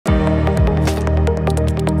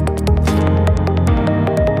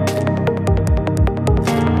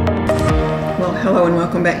Hello and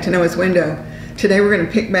welcome back to Noah's Window. Today we're going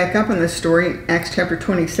to pick back up on this story, Acts chapter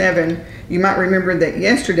 27. You might remember that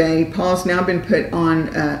yesterday Paul's now been put on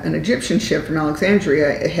an Egyptian ship from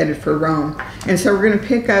Alexandria headed for Rome. And so we're going to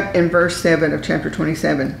pick up in verse 7 of chapter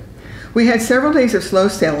 27. We had several days of slow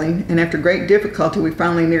sailing, and after great difficulty we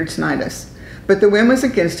finally neared Cnidus. But the wind was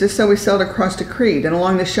against us, so we sailed across to Crete and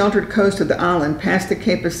along the sheltered coast of the island past the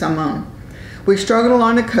Cape of Salmon. We struggled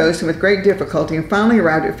along the coast and with great difficulty and finally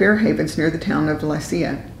arrived at Fair Havens near the town of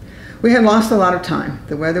Lasea. We had lost a lot of time.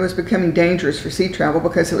 The weather was becoming dangerous for sea travel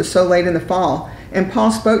because it was so late in the fall, and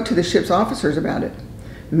Paul spoke to the ship's officers about it.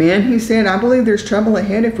 "Men," he said, "I believe there's trouble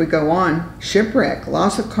ahead if we go on. Shipwreck,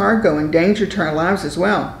 loss of cargo, and danger to our lives as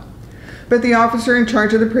well." But the officer in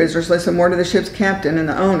charge of the prisoners listened more to the ship's captain and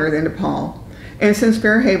the owner than to Paul. And since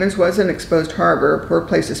Fair Havens was an exposed harbor, a poor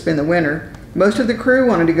place to spend the winter, most of the crew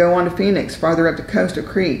wanted to go on to Phoenix, farther up the coast of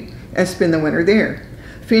Crete, and spend the winter there.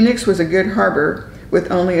 Phoenix was a good harbor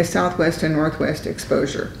with only a southwest and northwest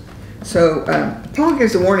exposure. So Paul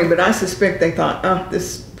gives a warning, but I suspect they thought, oh,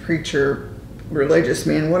 this preacher, religious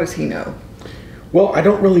man, what does he know? Well, I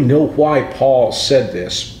don't really know why Paul said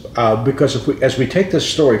this, because as we take this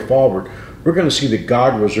story forward, we're going to see that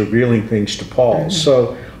God was revealing things to Paul. Mm-hmm.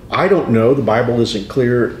 So I don't know, the Bible isn't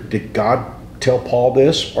clear, did God tell Paul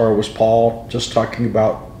this, or was Paul just talking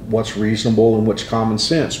about what's reasonable and what's common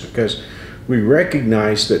sense? Because we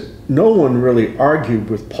recognize that no one really argued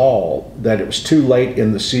with Paul that it was too late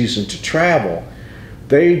in the season to travel.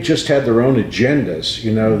 They just had their own agendas.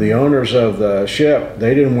 You know, the owners of the ship,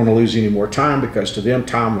 they didn't want to lose any more time because to them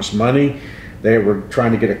time was money. They were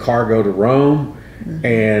trying to get a cargo to Rome. Mm-hmm.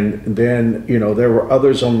 And then, you know, there were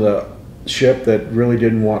others on the ship that really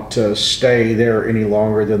didn't want to stay there any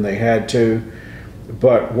longer than they had to.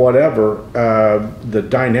 But whatever, the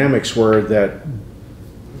dynamics were that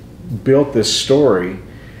built this story,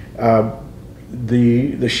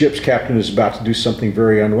 the ship's captain is about to do something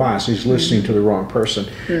very unwise. He's listening to the wrong person.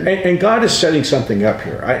 And God is setting something up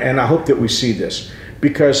here. And I hope that we see this.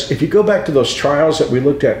 Because if you go back to those trials that we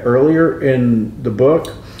looked at earlier in the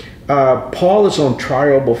book, Paul is on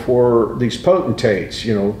trial before these potentates,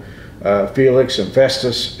 you know, Felix and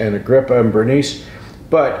Festus and Agrippa and Bernice.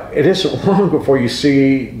 But it isn't long before you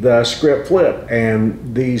see the script flip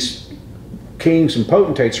and these kings and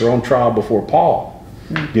potentates are on trial before Paul,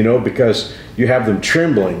 you know, because you have them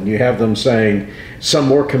trembling. You have them saying, some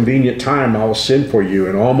more convenient time I will send for you,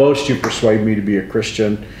 and almost you persuade me to be a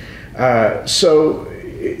Christian.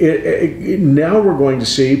 Now we're going to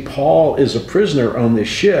see Paul is a prisoner on this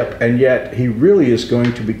ship, and yet he really is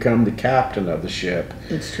going to become the captain of the ship.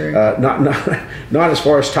 It's true. Not as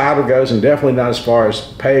far as title goes, and definitely not as far as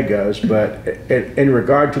pay goes, but in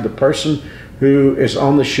regard to the person who is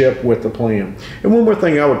on the ship with the plan. And one more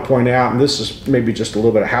thing I would point out, and this is maybe just a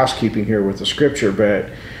little bit of housekeeping here with the scripture,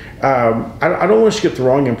 but I don't want us to get the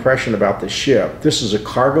wrong impression about the ship. This is a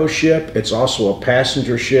cargo ship. It's also a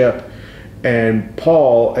passenger ship. And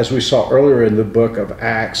Paul, as we saw earlier in the book of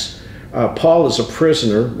Acts, Paul is a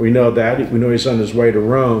prisoner. We know that. We know he's on his way to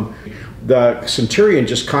Rome. The centurion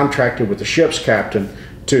just contracted with the ship's captain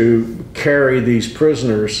to carry these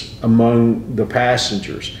prisoners among the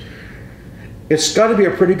passengers. It's got to be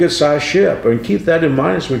a pretty good sized ship, and keep that in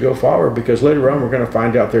mind as we go forward, because later on we're going to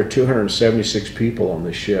find out there are 276 people on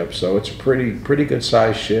this ship. So it's a pretty good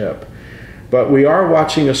sized ship. But we are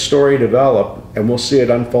watching a story develop, and we'll see it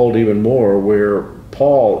unfold even more, where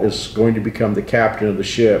Paul is going to become the captain of the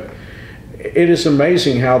ship. It is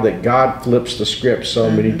amazing how that God flips the script so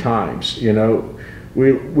many times. You know,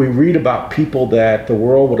 we read about people that the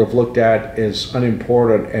world would have looked at as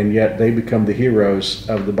unimportant, and yet they become the heroes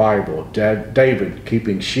of the Bible. David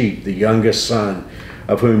keeping sheep, the youngest son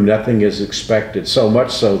of whom nothing is expected, so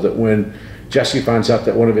much so that when Jesse finds out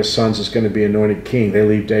that one of his sons is going to be anointed king, they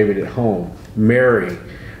leave David at home. Mary,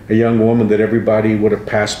 a young woman that everybody would have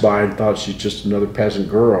passed by and thought she's just another peasant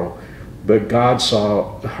girl. But God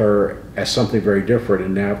saw her as something very different.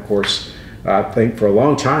 And now, of course, I think for a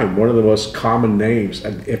long time, one of the most common names,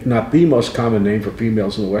 if not the most common name for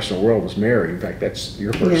females in the Western world, was Mary. In fact, that's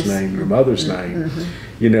your first name, your mother's name.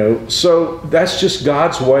 You know, so that's just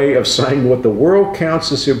God's way of saying what the world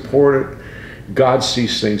counts as important, God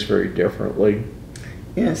sees things very differently.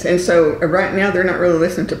 Yes, and so right now they're not really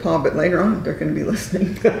listening to Paul, but later on they're going to be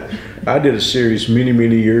listening. I did a series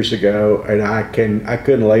many years ago, and I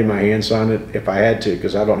couldn't lay my hands on it if I had to,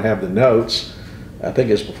 because I don't have the notes. I think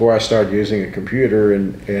it's before I started using a computer,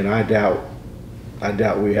 and I doubt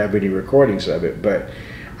we have any recordings of it. But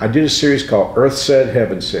I did a series called Earth Said,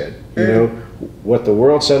 Heaven Said. You know, what the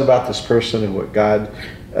world said about this person and what God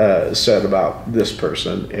said about this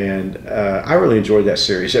person. And I really enjoyed that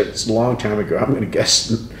series. It's a long time ago. I'm going to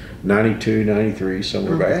guess 92, 93,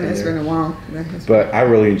 somewhere back That in has there. been a while. But I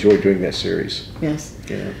really enjoyed doing that series. Yes.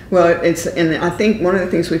 Yeah. Well, and I think one of the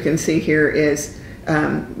things we can see here is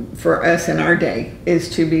for us in our day is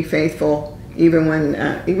to be faithful even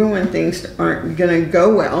when things aren't going to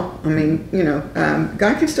go well. I mean,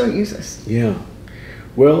 God can still use us. Yeah.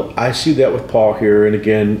 Well, I see that with Paul here, and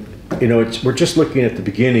again, we're just looking at the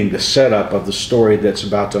beginning, the setup of the story that's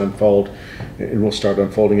about to unfold, and we'll start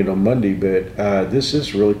unfolding it on Monday. But this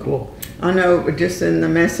is really cool. I know, just in the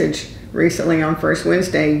message recently on First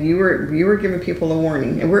Wednesday, you were giving people a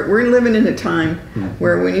warning, and we're living in a time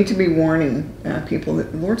where we need to be warning people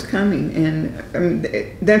that the Lord's coming, and I mean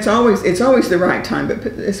it's always the right time, but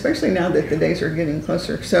especially now that the days are getting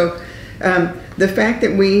closer. So the fact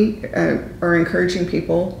that we are encouraging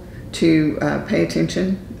people to pay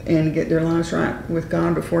attention and get their lives right with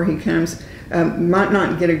God before He comes might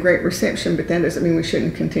not get a great reception, but that doesn't mean we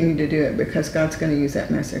shouldn't continue to do it, because God's going to use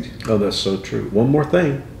that message. Oh, that's so true. One more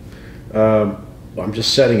thing. I'm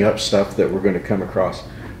just setting up stuff that we're going to come across.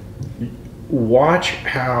 Watch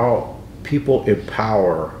how people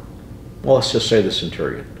empower, well, let's just say the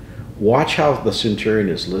centurion. Watch how the centurion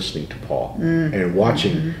is listening to Paul and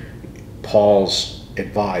watching Paul's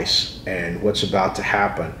advice and what's about to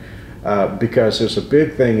happen. Because there's a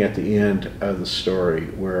big thing at the end of the story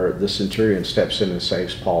where the centurion steps in and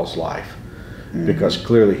saves Paul's life. Because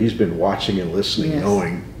clearly he's been watching and listening,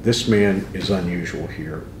 knowing this man is unusual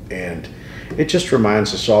here. And it just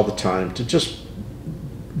reminds us all the time to just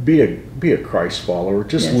be a Christ follower.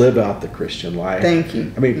 Just live out the Christian life. Thank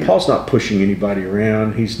you. I mean, Paul's not pushing anybody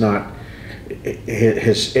around. He's not.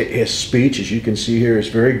 His speech, as you can see here, is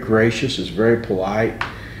very gracious. Is very polite.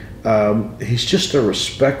 He's just a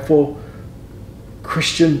respectful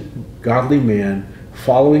Christian, godly man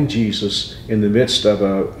following Jesus in the midst of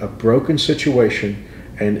a broken situation,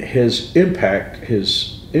 and his impact,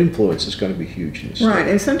 his influence is going to be huge in this Right,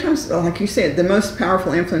 and sometimes, like you said, the most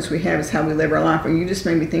powerful influence we have is how we live our life. And you just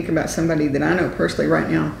made me think about somebody that I know personally right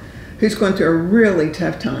now who's going through a really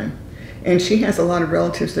tough time. And she has a lot of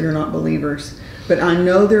relatives that are not believers. But I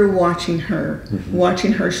know they're watching her,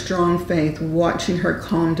 watching her strong faith, watching her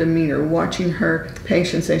calm demeanor, watching her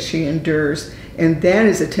patience as she endures. And that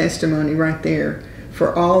is a testimony right there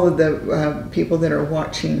for all of the people that are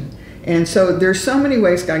watching. And so there's so many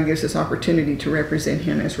ways God gives us opportunity to represent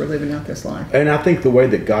Him as we're living out this life. And I think the way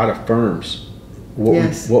that God affirms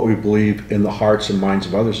what we believe in the hearts and minds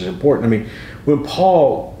of others is important. I mean, when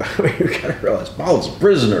Paul, you got to realize, Paul is a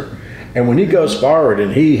prisoner. And when he goes forward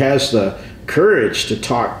and he has the courage to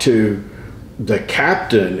talk to the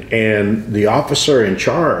captain and the officer in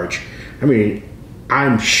charge, I mean,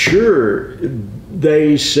 I'm sure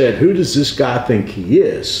they said, who does this guy think he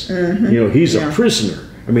is? He's a prisoner.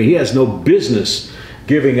 I mean, he has no business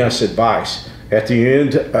giving us advice. At the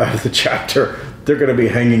end of the chapter, they're going to be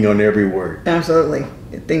hanging on every word. Absolutely.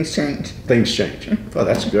 Things change. Things change. Well,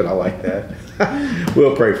 that's good. I like that.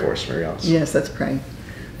 We'll pray for us, Mary Alice. Yes, let's pray.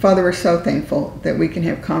 Father, we're so thankful that we can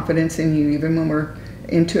have confidence in You even when we're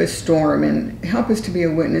into a storm, and help us to be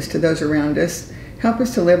a witness to those around us. Help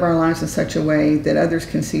us to live our lives in such a way that others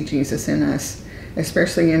can see Jesus in us,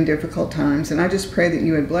 especially in difficult times. And I just pray that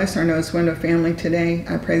You would bless our Noah's Window family today.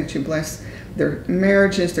 I pray that You bless their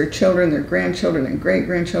marriages, their children, their grandchildren, and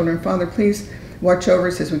great-grandchildren. Father, please watch over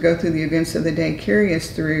us as we go through the events of the day. Carry us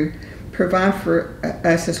through. Provide for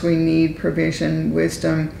us as we need provision,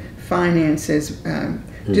 wisdom, finances,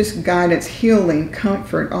 just guidance, healing,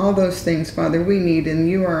 comfort, all those things, Father, we need, and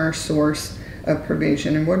You are our source of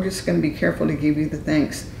provision. And we're just going to be careful to give You the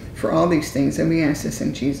thanks for all these things, and we ask this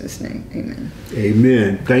in Jesus' name. Amen.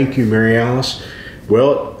 Amen. Thank you, Mary Alice.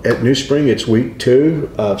 Well, at New Spring, it's week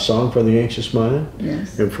 2 of Song for the Anxious Mind.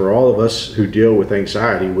 Yes. And for all of us who deal with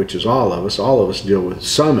anxiety, which is all of us deal with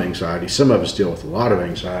some anxiety. Some of us deal with a lot of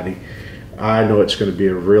anxiety. I know it's going to be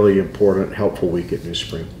a really important, helpful week at New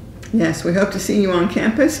Spring. Yes, we hope to see you on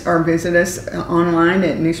campus or visit us online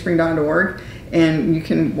at newspring.org, and you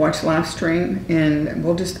can watch live stream, and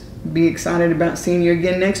we'll just be excited about seeing you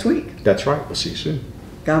again next week. That's right. We'll see you soon.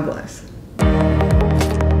 God bless.